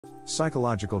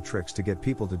Psychological tricks to get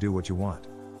people to do what you want.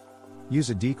 Use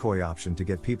a decoy option to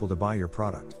get people to buy your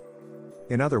product.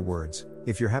 In other words,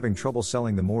 if you're having trouble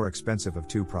selling the more expensive of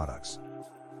two products,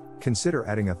 consider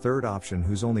adding a third option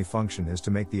whose only function is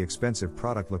to make the expensive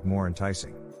product look more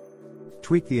enticing.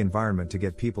 Tweak the environment to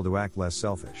get people to act less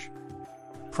selfish.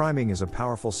 Priming is a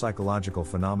powerful psychological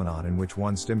phenomenon in which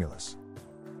one stimulus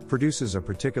produces a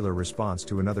particular response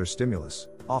to another stimulus,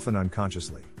 often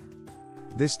unconsciously.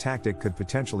 This tactic could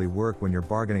potentially work when you're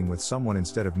bargaining with someone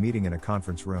instead of meeting in a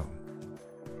conference room.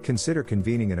 Consider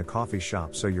convening in a coffee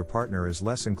shop so your partner is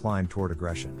less inclined toward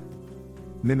aggression.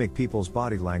 Mimic people's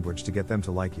body language to get them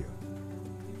to like you.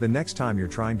 The next time you're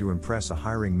trying to impress a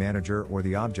hiring manager or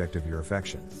the object of your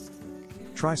affection,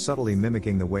 try subtly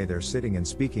mimicking the way they're sitting and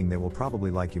speaking. They will probably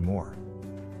like you more.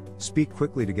 Speak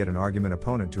quickly to get an argument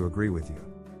opponent to agree with you.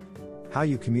 How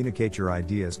you communicate your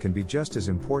ideas can be just as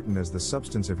important as the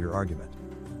substance of your argument.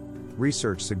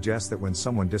 Research suggests that when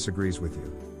someone disagrees with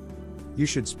you, you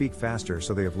should speak faster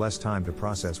so they have less time to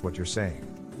process what you're saying.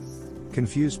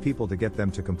 Confuse people to get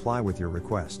them to comply with your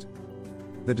request.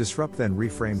 The disrupt then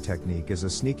reframe technique is a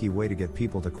sneaky way to get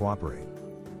people to cooperate.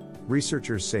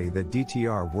 Researchers say that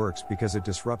DTR works because it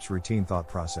disrupts routine thought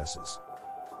processes.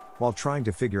 While trying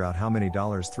to figure out how many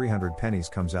dollars 300 pennies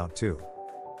comes out to,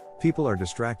 people are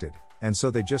distracted, and so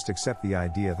they just accept the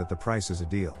idea that the price is a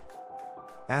deal.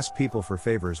 Ask people for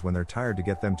favors when they're tired to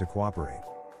get them to cooperate.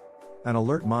 An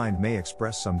alert mind may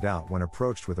express some doubt when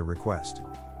approached with a request.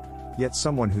 Yet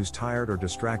someone who's tired or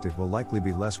distracted will likely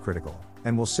be less critical,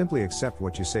 and will simply accept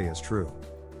what you say as true.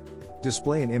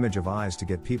 Display an image of eyes to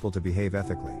get people to behave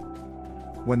ethically.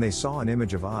 When they saw an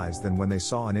image of eyes than when they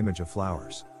saw an image of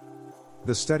flowers.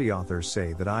 The study authors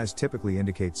say that eyes typically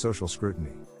indicate social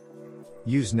scrutiny.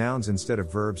 Use nouns instead of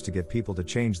verbs to get people to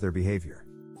change their behavior.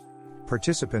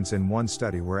 Participants in one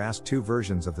study were asked two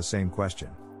versions of the same question.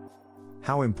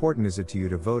 How important is it to you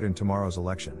to vote in tomorrow's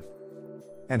election?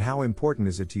 And how important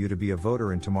is it to you to be a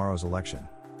voter in tomorrow's election?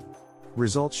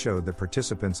 Results showed that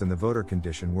participants in the voter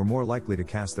condition were more likely to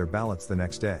cast their ballots the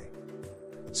next day.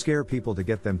 Scare people to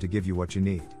get them to give you what you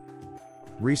need.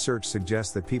 Research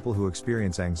suggests that people who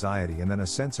experience anxiety and then a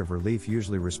sense of relief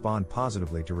usually respond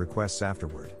positively to requests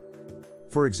afterward.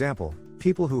 For example,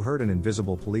 people who heard an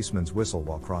invisible policeman's whistle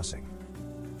while crossing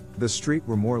the street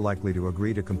were more likely to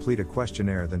agree to complete a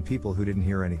questionnaire than people who didn't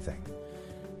hear anything.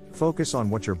 Focus on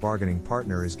what your bargaining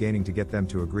partner is gaining to get them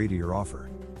to agree to your offer.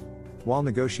 While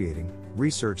negotiating,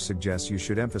 research suggests you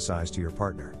should emphasize to your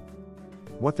partner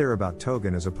what they're about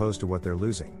token as opposed to what they're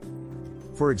losing.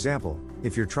 For example,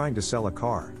 if you're trying to sell a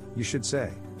car, you should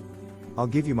say, "I'll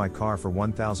give you my car for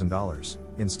 $1,000,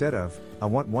 instead of, "I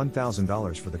want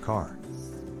 $1,000 for the car."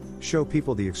 Show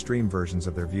people the extreme versions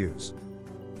of their views.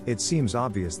 It seems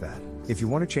obvious that, if you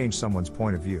want to change someone's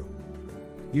point of view,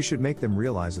 you should make them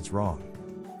realize it's wrong.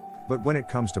 But when it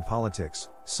comes to politics,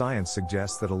 science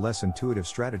suggests that a less intuitive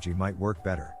strategy might work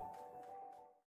better.